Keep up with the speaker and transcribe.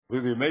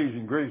Through the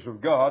amazing grace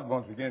of God,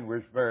 once again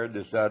we're spared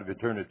this side of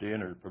eternity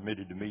and are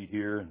permitted to meet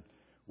here and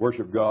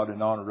worship God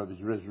in honor of His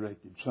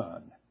resurrected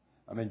Son.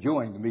 I'm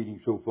enjoying the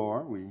meeting so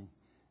far. We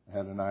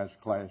had a nice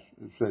class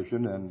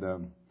session,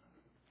 and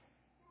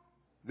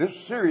this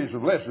series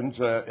of lessons,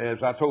 as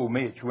I told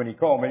Mitch when he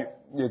called me,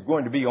 is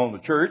going to be on the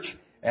church.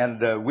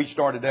 And we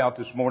started out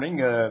this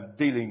morning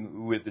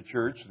dealing with the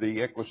church,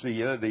 the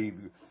ecclesia,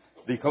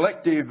 the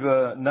collective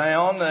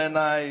noun, and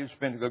I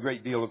spent a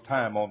great deal of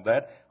time on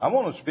that. I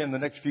want to spend the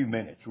next few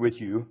minutes with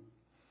you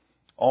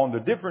on the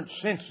different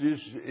senses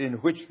in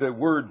which the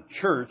word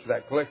church,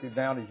 that collective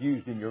noun, is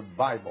used in your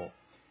Bible.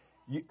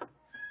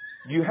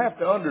 You have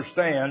to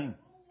understand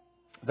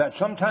that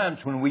sometimes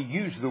when we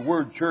use the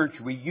word church,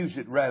 we use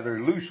it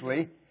rather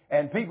loosely,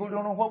 and people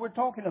don't know what we're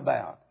talking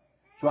about.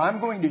 So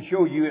I'm going to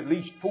show you at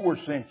least 4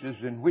 senses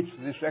in which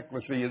this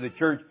ecclesia, the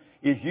church,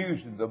 is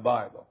used in the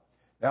Bible.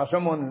 Now,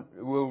 someone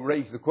will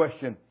raise the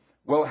question,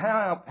 well,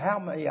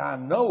 how may I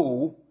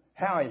know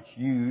how it's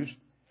used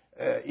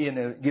in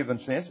a given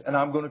sense? And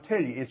I'm going to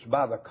tell you, it's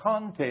by the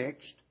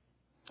context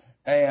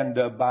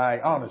and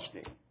by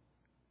honesty.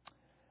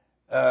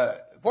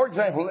 For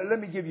example, let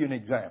me give you an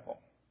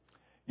example.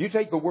 You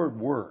take the word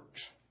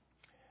works.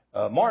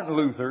 Martin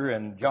Luther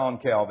and John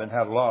Calvin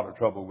had a lot of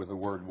trouble with the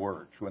word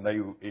works when they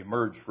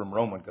emerged from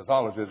Roman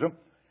Catholicism,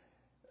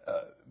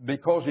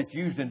 because it's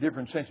used in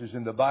different senses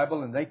in the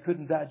Bible, and they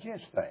couldn't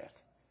digest that.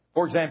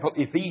 For example,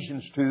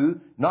 Ephesians 2,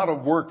 not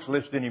of works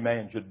lest any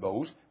man should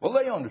boast. Well,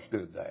 they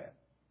understood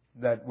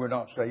that we're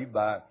not saved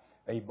by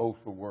a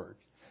boastful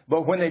works.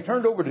 But when they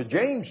turned over to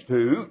James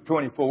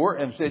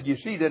 2:24 and said, you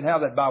see then how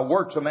that by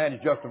works a man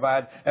is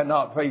justified and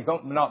not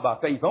by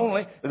faith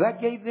only, that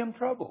gave them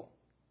trouble.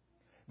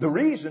 The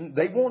reason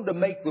they wanted to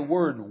make the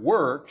word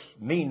works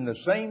mean the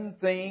same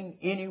thing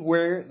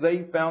anywhere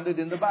they found it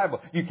in the Bible.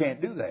 You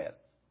can't do that.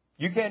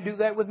 You can't do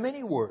that with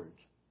many words.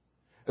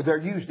 They're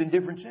used in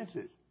different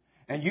senses.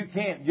 And you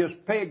can't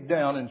just peg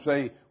down and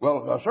say,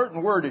 well, a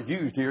certain word is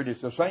used here and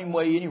it's the same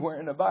way anywhere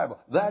in the Bible.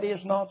 That is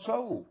not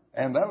so.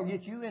 And that'll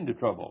get you into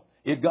trouble.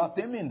 It got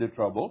them into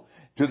trouble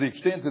to the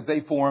extent that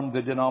they formed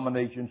the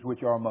denominations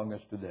which are among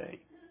us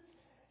today.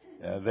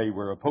 They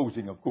were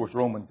opposing, of course,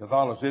 Roman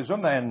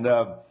Catholicism, and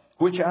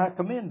which I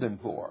commend them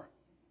for.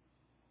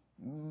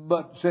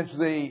 But since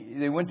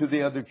they went to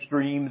the other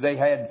extreme, they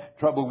had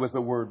trouble with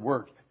the word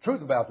works.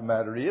 Truth about the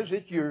matter is,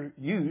 it's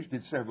used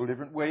in several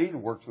different ways.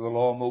 Works of the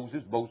law of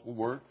Moses, boastful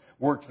works,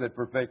 works that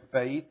perfect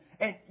faith.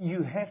 And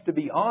you have to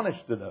be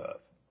honest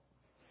enough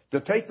to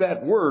take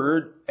that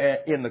word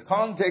in the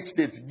context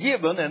it's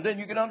given, and then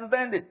you can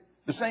understand it.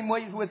 The same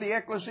way as with the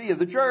ecclesia,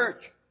 the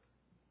church.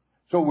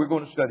 So we're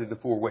going to study the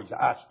 4 ways.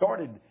 I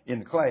started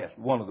in class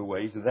one of the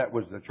ways, and that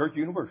was the church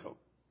universal.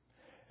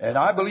 And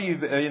I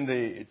believe in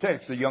the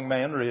text the young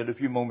man read a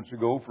few moments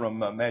ago from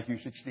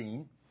Matthew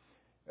 16,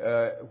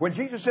 when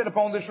Jesus said,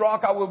 upon this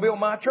rock I will build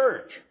my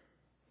church.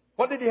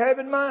 What did he have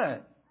in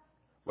mind?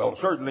 Well,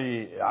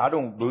 certainly I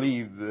don't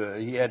believe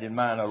he had in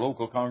mind a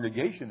local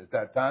congregation at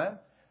that time.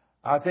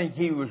 I think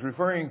he was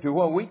referring to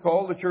what we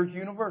call the church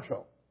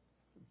universal.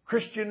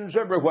 Christians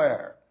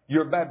everywhere.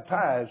 You're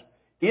baptized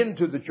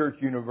into the church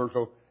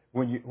universal.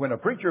 When a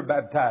preacher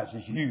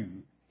baptizes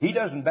you, he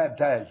doesn't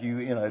baptize you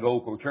in a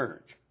local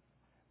church.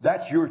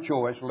 That's your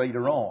choice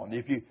later on.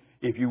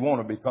 If you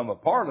want to become a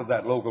part of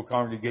that local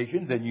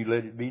congregation, then you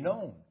let it be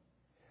known.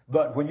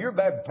 But when you're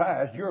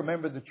baptized, you're a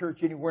member of the church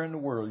anywhere in the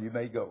world you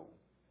may go.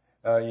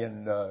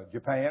 In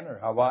Japan or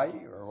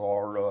Hawaii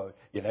or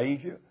in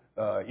Asia.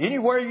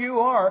 Anywhere you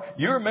are,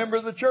 you're a member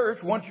of the church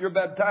once you're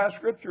baptized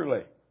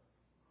scripturally.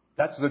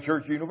 That's the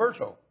church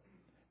universal.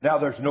 Now,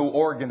 there's no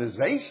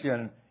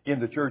organization in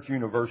the church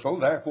universal.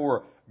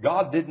 Therefore,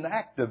 God didn't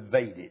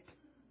activate it.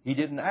 He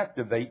didn't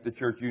activate the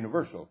church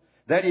universal.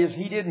 That is,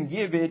 He didn't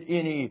give it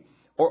any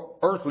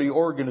earthly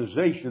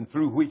organization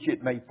through which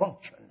it may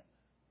function.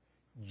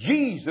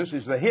 Jesus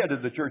is the head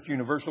of the church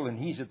universal, and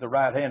He's at the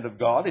right hand of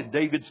God at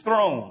David's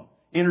throne,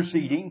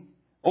 interceding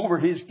over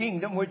His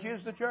kingdom, which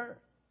is the church.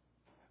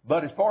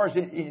 But as far as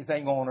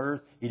anything on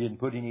earth, He didn't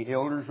put any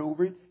elders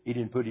over it. He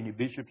didn't put any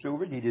bishops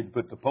over it. He didn't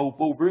put the Pope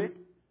over it.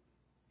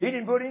 He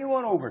didn't put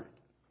anyone over it.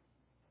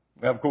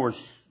 Now, of course,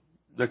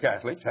 the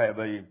Catholics have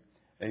a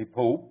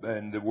Pope,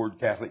 and the word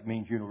Catholic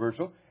means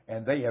universal,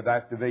 and they have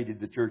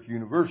activated the church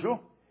universal.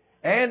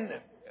 And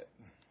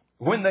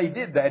when they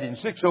did that in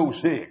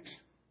 606,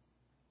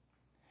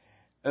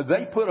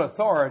 they put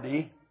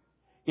authority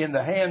in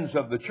the hands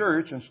of the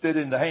church instead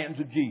of in the hands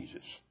of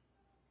Jesus.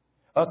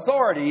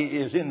 Authority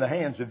is in the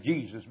hands of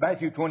Jesus.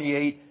 Matthew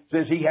 28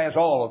 says He has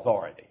all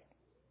authority.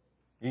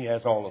 He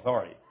has all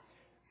authority.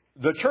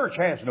 The church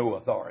has no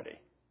authority.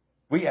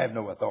 We have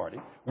no authority.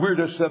 We're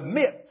to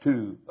submit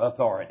to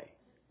authority.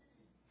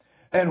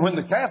 And when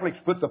the Catholics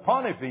put the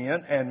pontiff in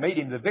and made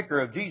him the vicar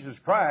of Jesus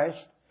Christ,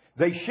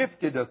 they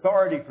shifted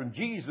authority from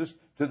Jesus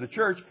to the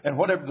church. And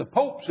whatever the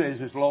Pope says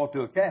is law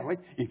to a Catholic,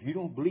 if you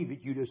don't believe it,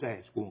 you just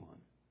ask one.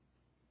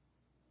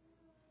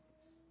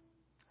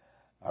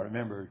 I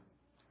remember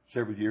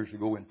several years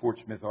ago in Fort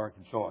Smith,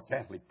 Arkansas, a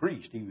Catholic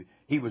priest.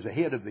 He was the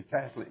head of the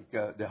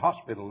the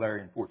hospital there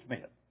in Fort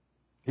Smith.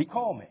 He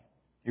called me.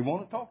 He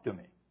wanted to talk to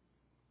me.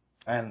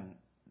 And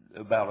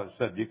about a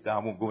subject, I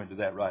won't go into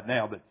that right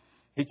now, but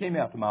he came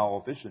out to my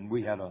office and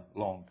we had a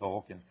long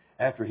talk. And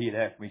after he had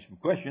asked me some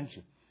questions,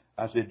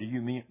 I said, do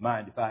you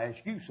mind if I ask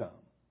you some?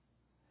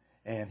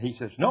 And he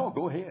says, no,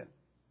 go ahead.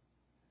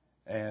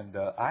 And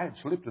I had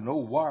slipped an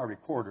old wire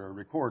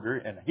recorder,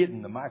 and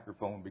hidden the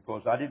microphone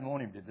because I didn't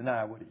want him to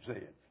deny what he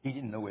said. He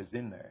didn't know it was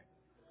in there.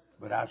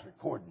 But I was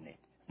recording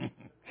it.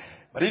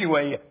 But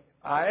anyway,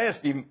 I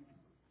asked him,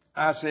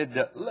 I said,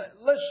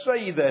 let's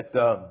say that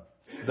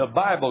the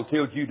Bible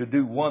tells you to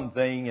do one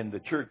thing and the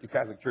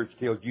Catholic Church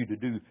tells you to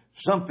do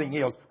something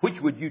else. Which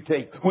would you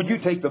take? Would you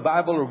take the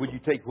Bible or would you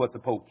take what the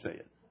Pope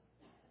said?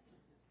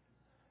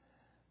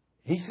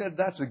 He said,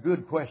 that's a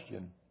good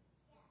question.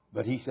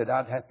 But he said,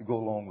 I'd have to go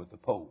along with the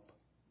Pope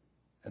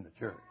and the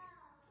church.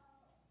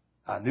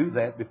 I knew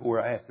that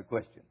before I asked the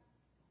question.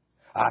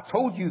 I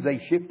told you they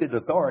shifted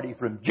authority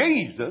from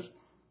Jesus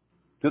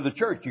to the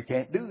church. You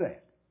can't do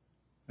that.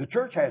 The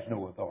church has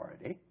no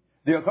authority.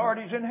 The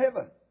authority's in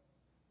heaven.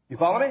 You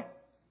follow me?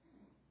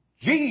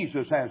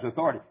 Jesus has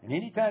authority. And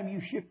anytime you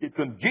shift it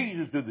from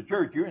Jesus to the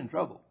church, you're in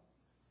trouble.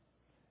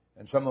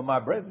 And some of my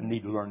brethren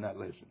need to learn that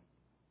lesson.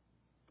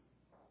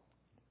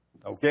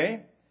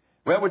 Okay?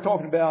 Well, we're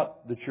talking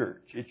about the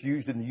church. It's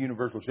used in the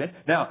universal sense.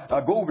 Now,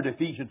 I'll go over to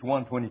Ephesians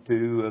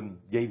 1:22, and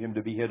gave him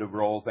to be head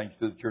over all things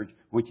to the church,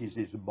 which is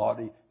his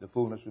body, the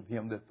fullness of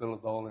him that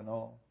filleth all in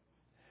all.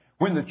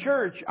 When the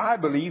church, I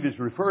believe, is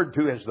referred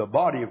to as the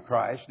body of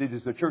Christ, it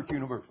is the church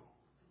universal.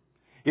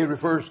 It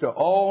refers to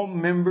all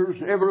members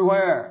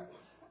everywhere.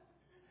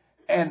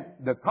 And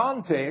the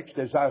context,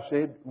 as I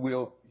said,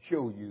 will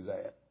show you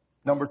that.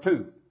 Number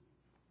two.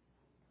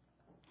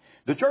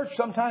 The church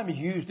sometimes is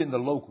used in the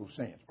local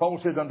sense. Paul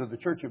said unto the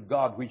church of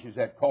God, which is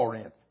at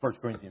Corinth, 1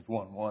 Corinthians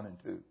 1:1 and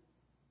 2.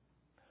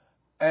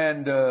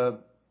 And the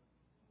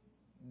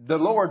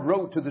Lord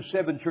wrote to the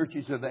 7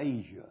 churches of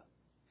Asia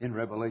in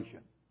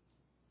Revelation.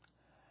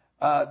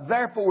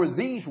 Therefore,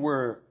 these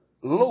were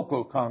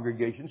local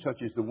congregations,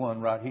 such as the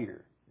one right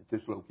here at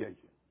this location.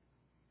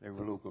 They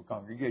were local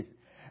congregations.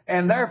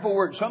 And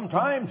therefore,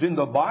 sometimes in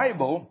the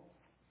Bible,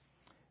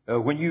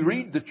 when you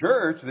read the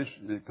church, this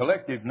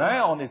collective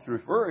noun, it's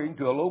referring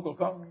to a local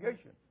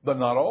congregation. But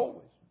not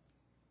always.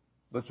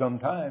 But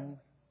sometimes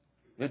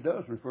it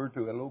does refer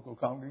to a local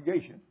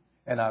congregation.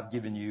 And I've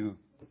given you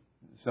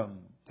some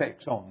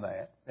texts on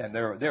that. And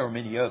there are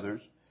many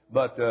others.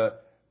 But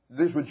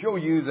this would show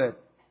you that,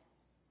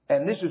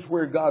 and this is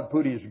where God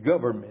put His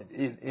government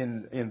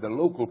in the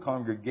local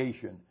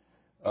congregation.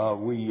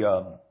 We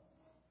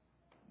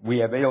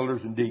have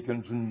elders and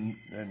deacons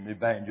and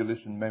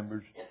evangelists and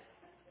members.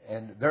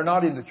 And they're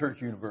not in the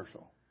church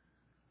universal.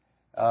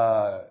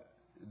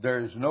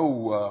 There's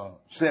no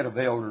set of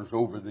elders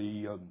over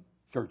the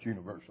church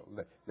universal.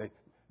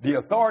 The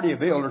authority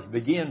of elders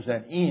begins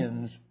and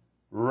ends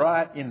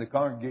right in the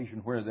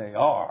congregation where they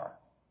are.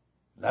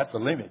 That's a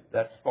limit.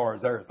 That's as far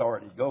as their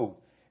authority goes.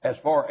 As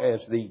far as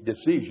the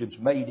decisions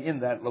made in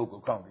that local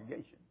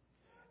congregation.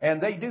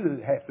 And they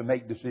do have to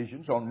make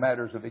decisions on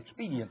matters of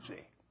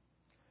expediency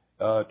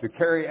to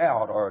carry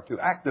out or to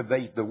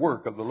activate the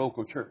work of the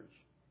local church.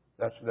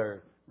 That's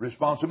their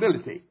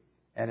responsibility.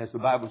 And as the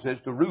Bible says,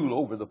 to rule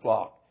over the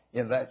flock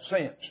in that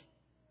sense.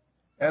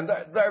 And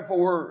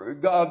therefore,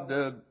 God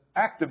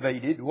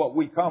activated what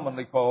we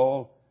commonly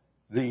call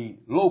the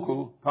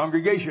local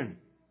congregation.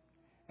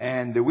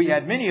 And we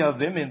had many of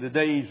them in the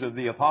days of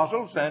the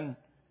apostles, and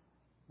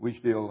we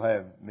still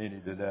have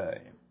many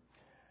today.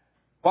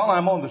 While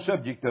I'm on the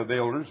subject of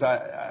elders,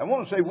 I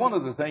want to say one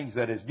of the things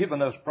that has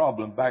given us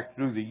problem back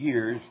through the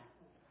years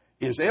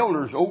is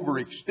elders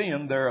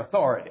overextend their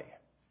authority.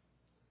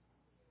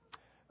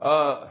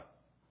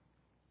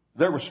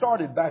 There was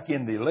started back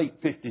in the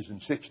late 50s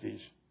and 60s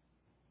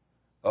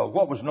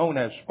what was known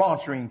as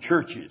sponsoring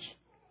churches.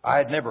 I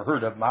had never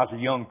heard of them. I was a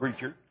young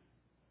preacher.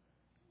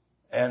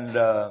 And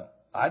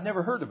I'd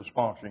never heard of a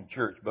sponsoring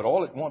church. But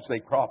all at once they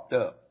cropped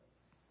up.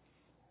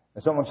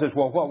 And someone says,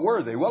 well, what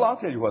were they? Well, I'll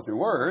tell you what they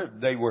were.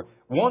 They were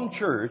one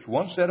church,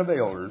 one set of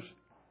elders,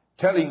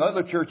 telling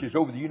other churches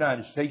over the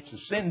United States to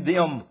send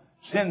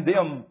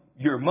them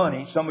your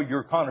money, some of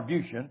your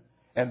contribution.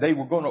 And they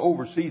were going to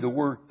oversee the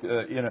work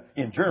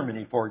in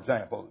Germany, for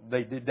example.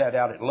 They did that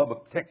out at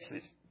Lubbock,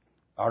 Texas.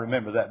 I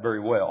remember that very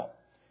well.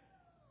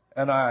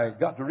 And I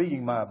got to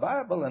reading my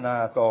Bible, and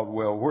I thought,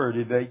 well, where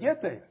did they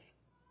get this?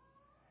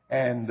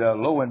 And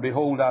lo and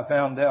behold, I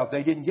found out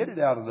they didn't get it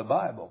out of the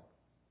Bible.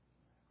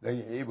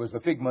 It was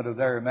a figment of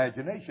their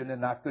imagination,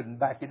 and I couldn't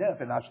back it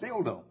up, and I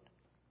still don't.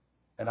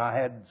 And I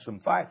had some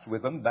fights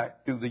with them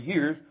back through the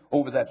years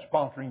over that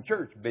sponsoring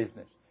church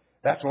business.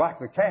 That's like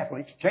the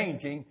Catholics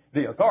changing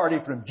the authority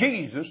from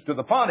Jesus to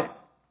the pontiff.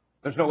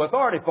 There's no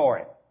authority for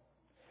it.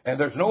 And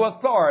there's no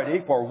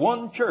authority for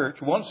one church,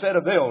 one set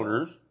of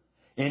elders,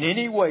 in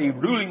any way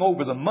ruling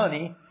over the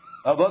money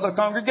of other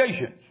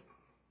congregations.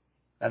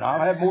 And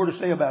I'll have more to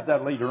say about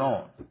that later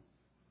on.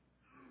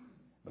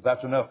 But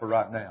that's enough for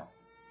right now.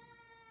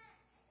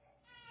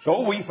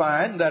 So we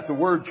find that the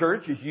word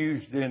church is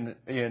used in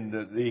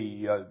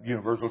the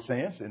universal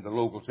sense, in the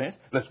local sense.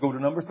 Let's go to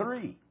number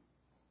 3.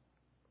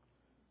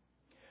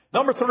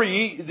 Number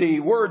 3, the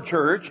word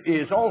church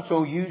is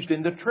also used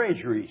in the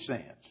treasury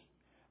sense.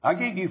 I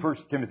gave you 1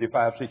 Timothy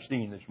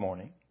 5:16 this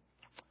morning.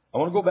 I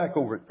want to go back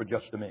over it for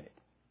just a minute.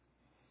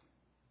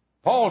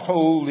 Paul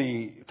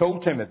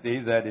told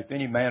Timothy that if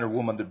any man or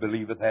woman that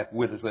believeth hath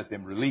widows, let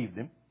them relieve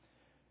them.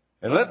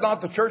 And let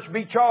not the church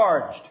be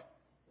charged,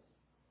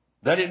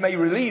 that it may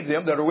relieve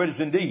them that are widows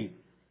indeed.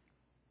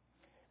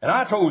 And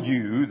I told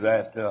you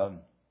that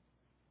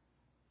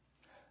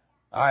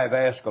I have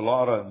asked a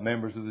lot of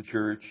members of the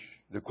church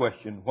the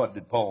question, what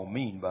did Paul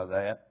mean by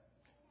that?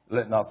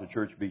 Let not the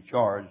church be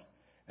charged.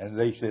 And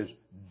they says,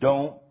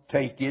 don't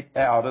take it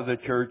out of the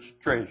church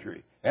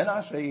treasury. And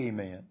I say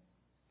amen.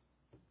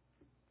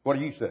 What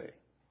do you say?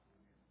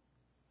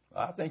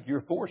 I think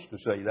you're forced to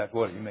say that's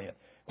what he meant.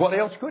 What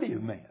else could he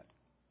have meant?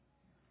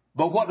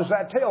 But what does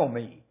that tell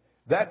me?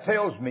 That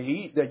tells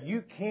me that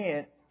you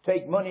can't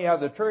take money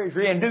out of the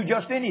treasury and do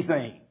just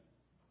anything.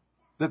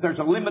 That there's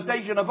a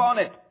limitation upon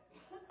it.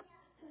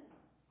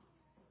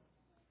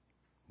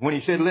 When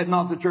he said, let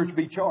not the church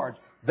be charged.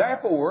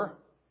 Therefore,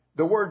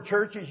 the word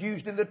church is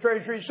used in the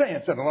treasury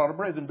sense, and a lot of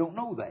brethren don't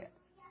know that.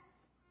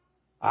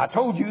 I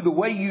told you the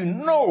way you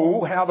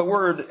know how the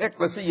word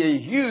ecclesia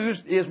is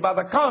used is by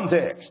the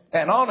context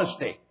and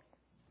honesty.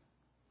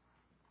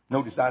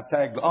 Notice I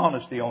tagged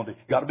honesty on it.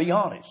 You've got to be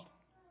honest.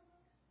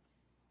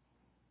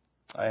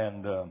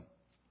 And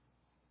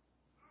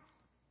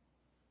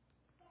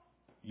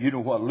you know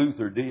what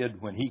Luther did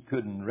when he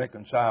couldn't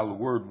reconcile the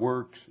word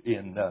works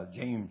in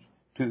James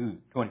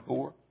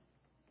 2:24?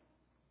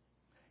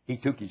 He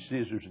took his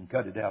scissors and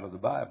cut it out of the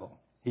Bible.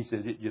 He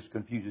said, it just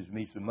confuses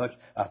me so much,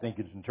 I think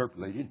it's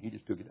interpolated. He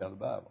just took it out of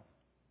the Bible.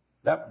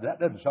 That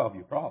doesn't solve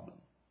your problem.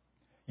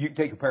 You can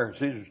take a pair of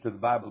scissors to the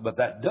Bible, but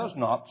that does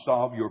not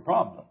solve your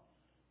problem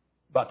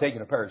by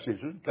taking a pair of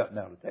scissors and cutting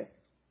out a text.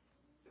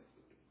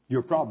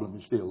 Your problem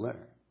is still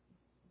there.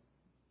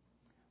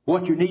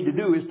 What you need to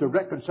do is to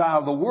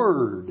reconcile the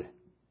Word.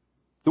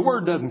 The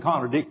Word doesn't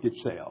contradict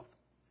itself.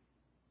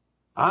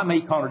 I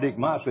may contradict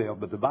myself,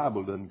 but the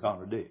Bible doesn't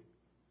contradict.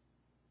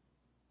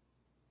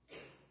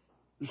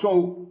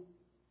 So,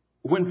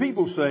 when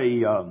people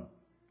say,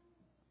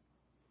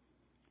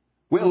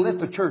 well, let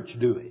the church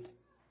do it.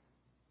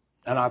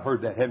 And I've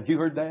heard that. Haven't you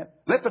heard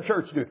that? Let the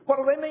church do it. What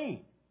do they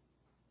mean?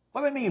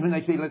 What do they mean when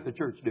they say let the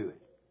church do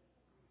it?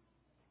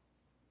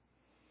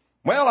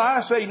 Well,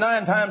 I say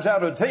 9 times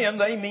out of 10,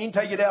 they mean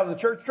take it out of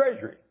the church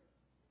treasury.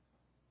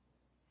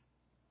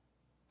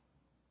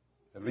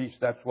 At least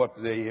that's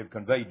what they have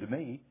conveyed to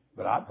me.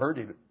 But I've heard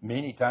it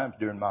many times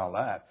during my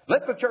life.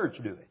 Let the church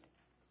do it.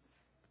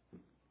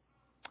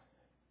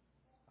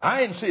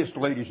 I insist,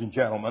 ladies and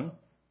gentlemen,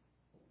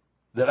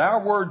 that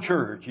our word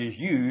church is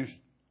used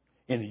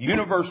in the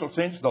universal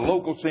sense, the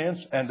local sense,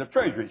 and the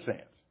treasury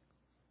sense.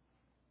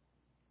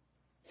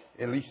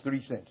 At least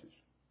 3 senses.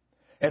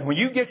 And when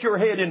you get your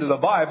head into the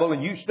Bible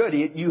and you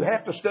study it, you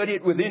have to study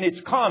it within its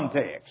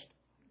context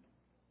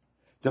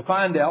to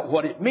find out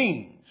what it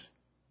means.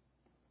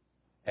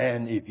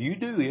 And if you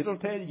do, it'll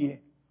tell you.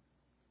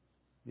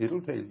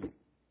 It'll tell you.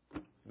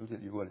 It'll tell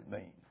you what it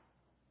means.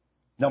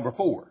 Number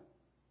 4.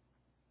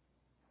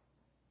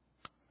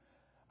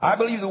 I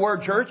believe the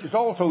word church is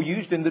also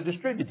used in the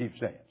distributive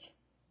sense.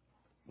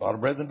 A lot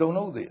of brethren don't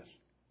know this.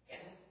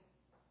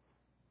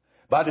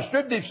 By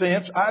distributive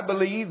sense, I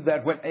believe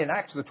that in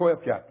Acts the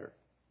 12th chapter,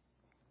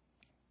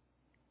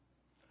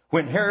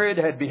 when Herod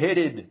had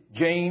beheaded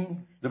James,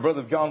 the brother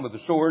of John, with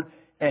a sword,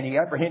 and he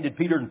apprehended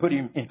Peter and put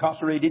him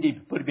incarcerated, he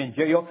put him in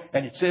jail,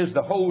 and it says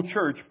the whole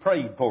church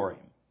prayed for him.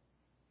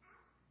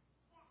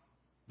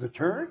 The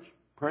church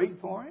prayed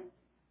for him?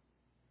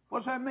 What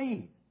does that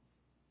mean?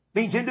 It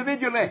means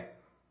individually.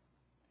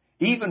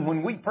 Even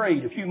when we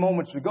prayed a few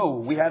moments ago,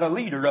 we had a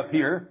leader up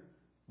here,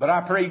 but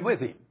I prayed with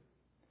him.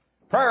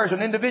 Prayer is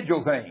an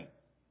individual thing.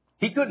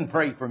 He couldn't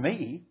pray for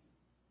me,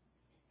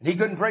 and he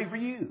couldn't pray for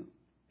you.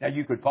 Now,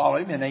 you could follow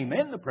him and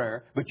amen the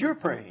prayer, but you're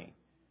praying.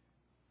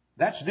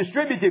 That's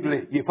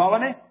distributively. You follow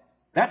me?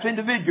 That's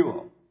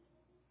individual.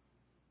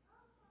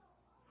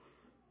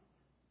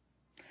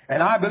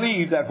 And I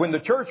believe that when the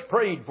church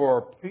prayed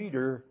for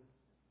Peter,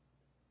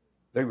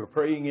 they were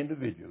praying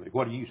individually.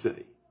 What do you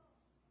say?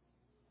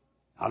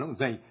 I don't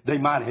think they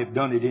might have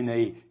done it in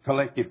a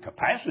collective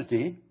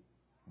capacity,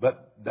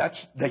 but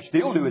they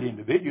still do it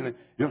individually.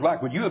 Just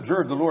like when you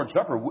observe the Lord's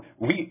Supper,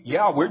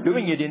 we're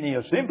doing it in the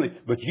assembly,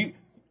 but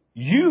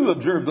you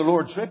observe the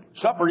Lord's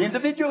Supper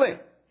individually.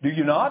 Do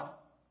you not?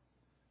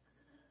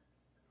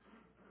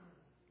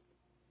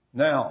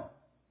 Now,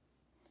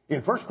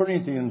 in 1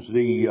 Corinthians,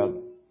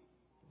 the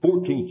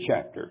 14th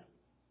chapter,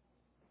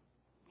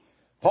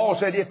 Paul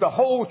said, if the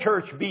whole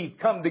church be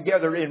come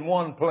together in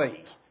one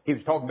place, he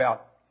was talking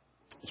about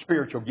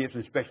spiritual gifts,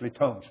 especially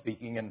tongue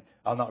speaking, and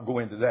I'll not go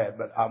into that,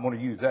 but I want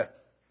to use that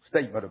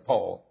statement of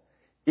Paul.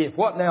 If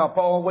what now,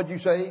 Paul, what'd you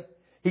say?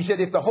 He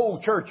said, if the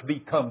whole church be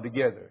come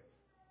together.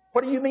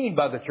 What do you mean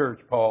by the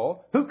church,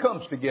 Paul? Who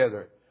comes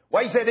together?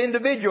 Well, he said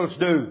individuals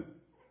do.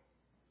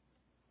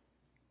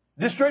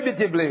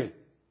 Distributively.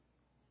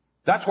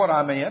 That's what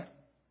I meant.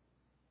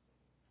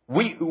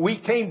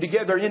 We came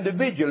together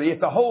individually. If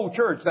the whole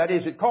church, that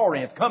is at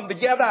Corinth, come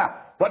together.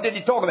 What did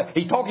he talk about?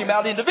 He's talking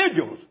about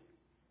individuals.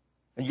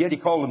 And yet he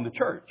called them the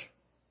church.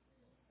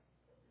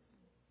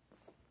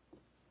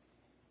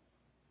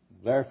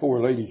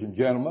 Therefore, ladies and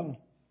gentlemen,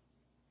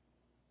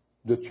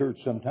 the church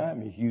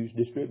sometimes is used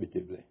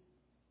distributively.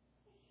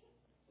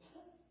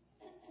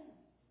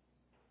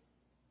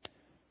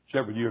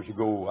 Several years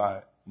ago,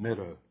 I met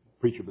a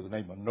preacher by the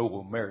name of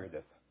Noble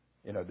Meredith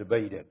in a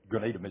debate at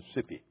Grenada,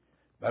 Mississippi.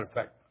 Matter of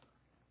fact,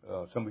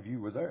 some of you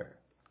were there,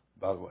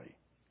 by the way.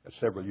 That's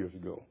several years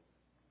ago.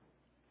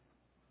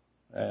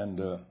 And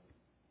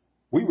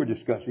we were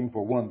discussing,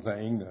 for one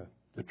thing,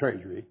 the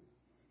treasury,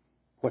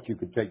 what you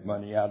could take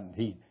money out. And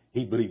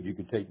he believed you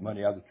could take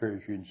money out of the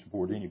treasury and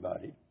support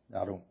anybody.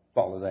 I don't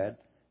follow that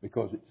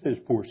because it says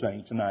poor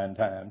saints 9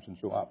 times, and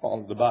so I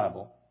follow the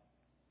Bible.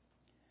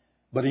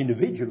 But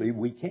individually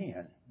we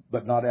can,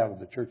 but not out of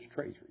the church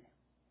treasury.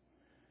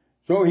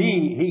 So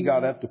he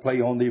got up to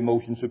play on the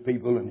emotions of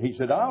people, and he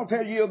said, I'll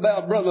tell you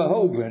about Brother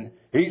Hoagland.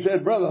 He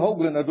said, Brother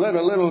Hoagland had let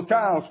a little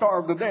child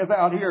starve to death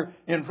out here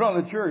in front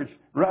of the church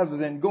rather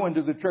than going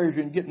to the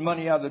treasury and getting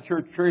money out of the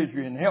church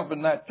treasury and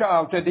helping that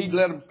child. Said he'd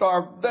let him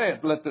starve to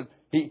death.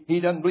 He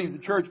doesn't believe the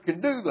church can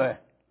do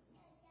that.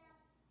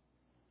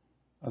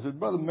 I said,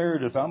 Brother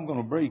Meredith, I'm going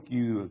to break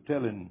you of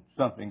telling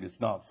something that's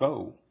not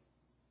so.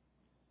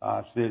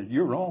 I said,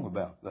 you're wrong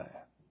about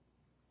that.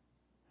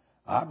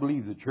 I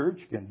believe the church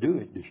can do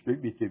it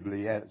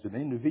distributively as an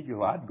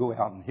individual. I'd go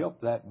out and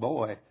help that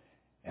boy,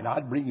 and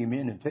I'd bring him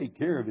in and take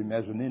care of him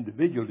as an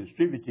individual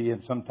distributively.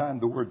 And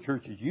sometimes the word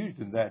church is used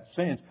in that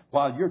sense.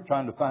 While you're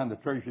trying to find the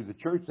treasure of the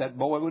church, that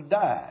boy would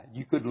die.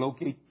 You could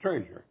locate the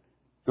treasure.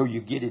 So you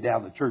get it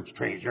out of the church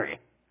treasury.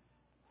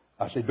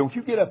 I said, don't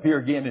you get up here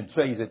again and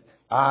say that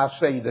I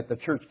say that the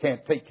church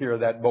can't take care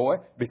of that boy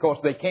because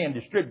they can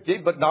distribute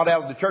it, but not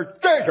out of the church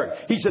treasury.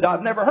 He said,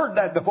 I've never heard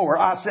that before.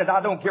 I said, I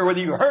don't care whether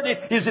you heard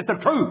it. Is it the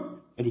truth?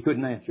 And he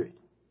couldn't answer it.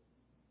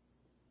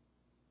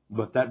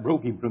 But that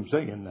broke him from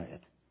saying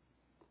that.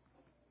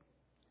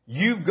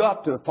 You've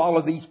got to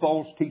follow these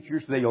false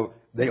teachers.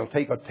 They'll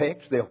take a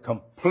text. They'll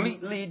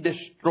completely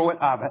destroy it.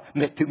 I've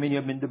met too many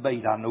of them in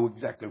debate. I know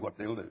exactly what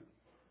they'll do.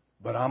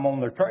 But I'm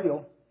on their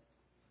trail.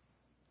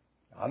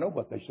 I know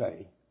what they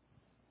say.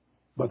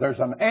 But there's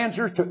an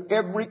answer to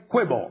every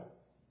quibble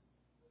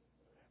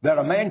that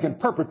a man can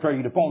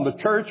perpetrate upon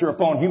the church or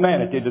upon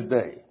humanity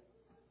today.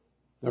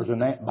 There's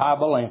a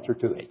Bible answer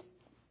to it,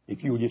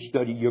 if you will just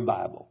study your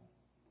Bible.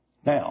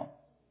 Now,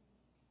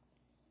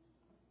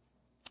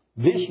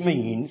 this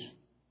means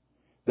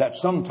that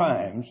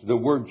sometimes the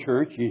word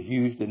church is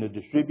used in a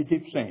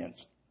distributive sense.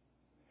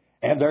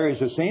 And there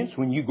is a sense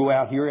when you go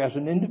out here as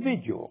an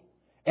individual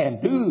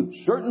and do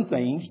certain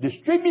things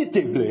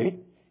distributively.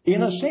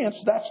 In a sense,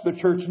 that's the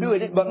church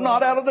doing it, but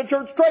not out of the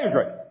church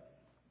treasury.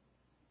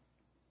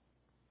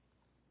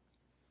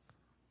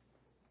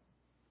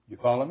 You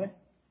follow me?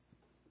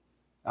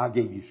 I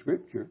gave you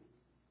scripture.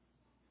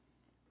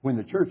 When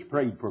the church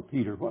prayed for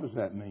Peter, what does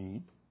that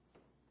mean?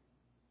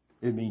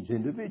 It means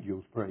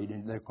individuals prayed,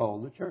 and they're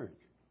called the church.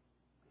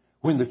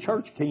 When the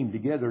church came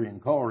together in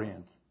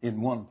Corinth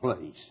in one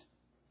place,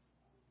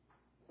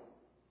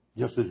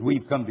 just as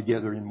we've come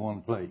together in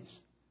one place,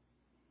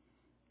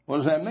 what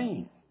does that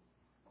mean?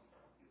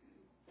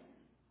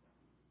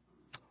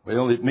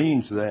 Well, it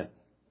means that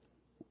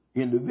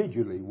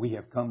individually we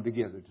have come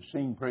together to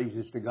sing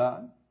praises to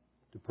God,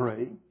 to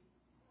pray,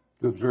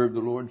 to observe the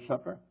Lord's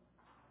Supper,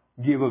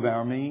 give of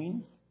our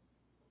means,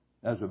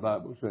 as the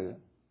Bible says.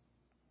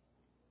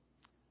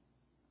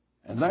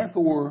 And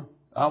therefore,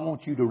 I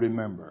want you to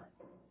remember,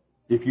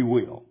 if you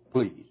will,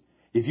 please,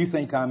 if you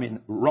think I'm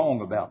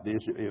wrong about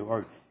this,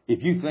 or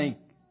if you think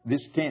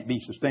this can't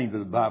be sustained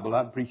with the Bible,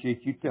 I'd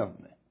appreciate you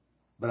telling me.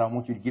 But I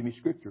want you to give me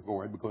scripture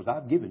for it, because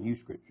I've given you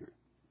scripture.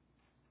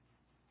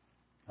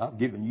 I've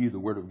given you the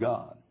Word of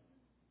God.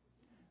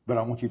 But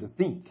I want you to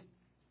think.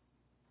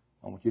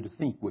 I want you to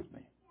think with me.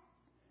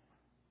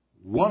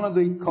 One of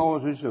the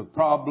causes of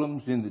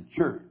problems in the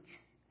church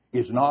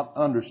is not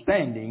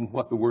understanding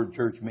what the word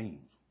church means.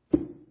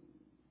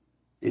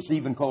 It's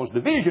even caused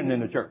division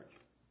in the church.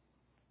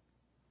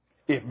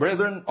 If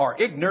brethren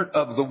are ignorant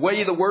of the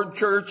way the word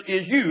church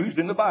is used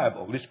in the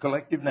Bible, this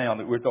collective noun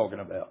that we're talking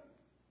about.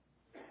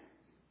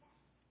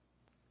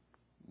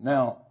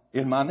 Now,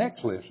 in my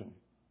next lesson,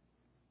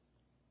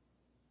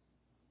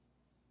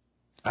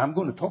 I'm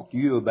going to talk to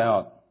you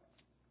about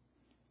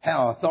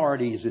how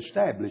authority is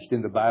established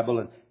in the Bible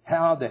and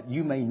how that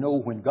you may know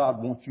when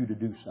God wants you to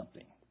do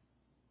something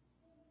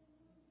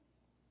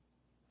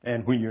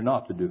and when you're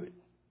not to do it.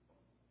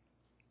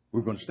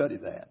 We're going to study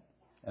that.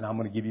 And I'm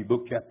going to give you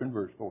book, chapter, and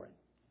verse for it.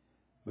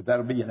 But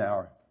that'll be in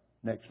our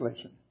next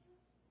lesson.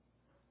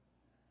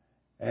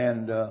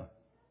 And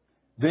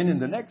then in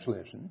the next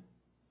lesson,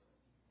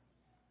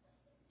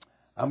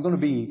 I'm going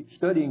to be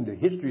studying the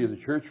history of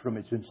the church from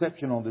its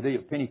inception on the day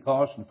of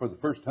Pentecost and for the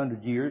first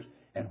 100 years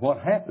and what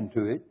happened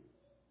to it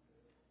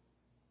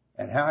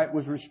and how it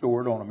was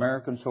restored on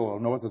American soil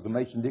north of the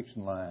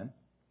Mason-Dixon line,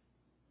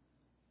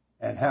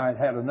 and how it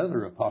had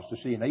another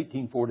apostasy in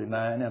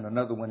 1849 and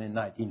another one in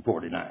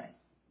 1949.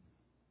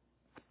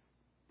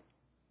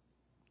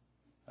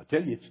 I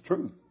tell you, it's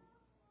truth.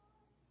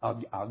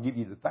 I'll give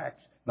you the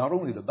facts, not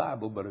only the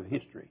Bible, but of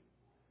history.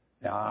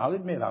 Now, I'll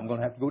admit I'm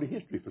going to have to go to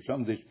history for some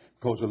of this,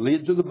 because the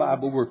lids of the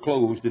Bible were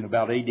closed in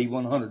about A.D.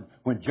 100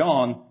 when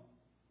John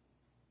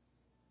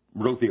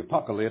wrote the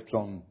Apocalypse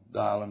on the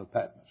island of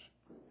Patmos.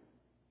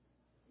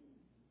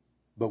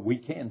 But we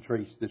can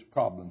trace this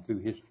problem through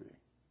history.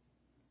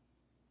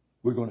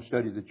 We're going to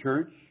study the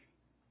church,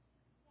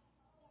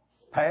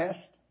 past,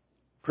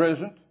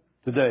 present,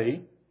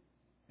 today,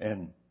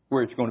 and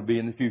where it's going to be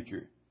in the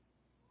future.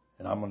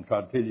 And I'm going to try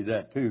to tell you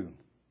that too,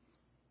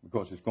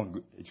 because it's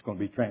going to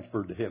be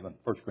transferred to heaven,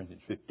 1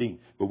 Corinthians 15.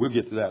 But we'll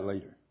get to that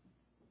later,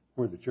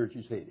 where the church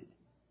is headed.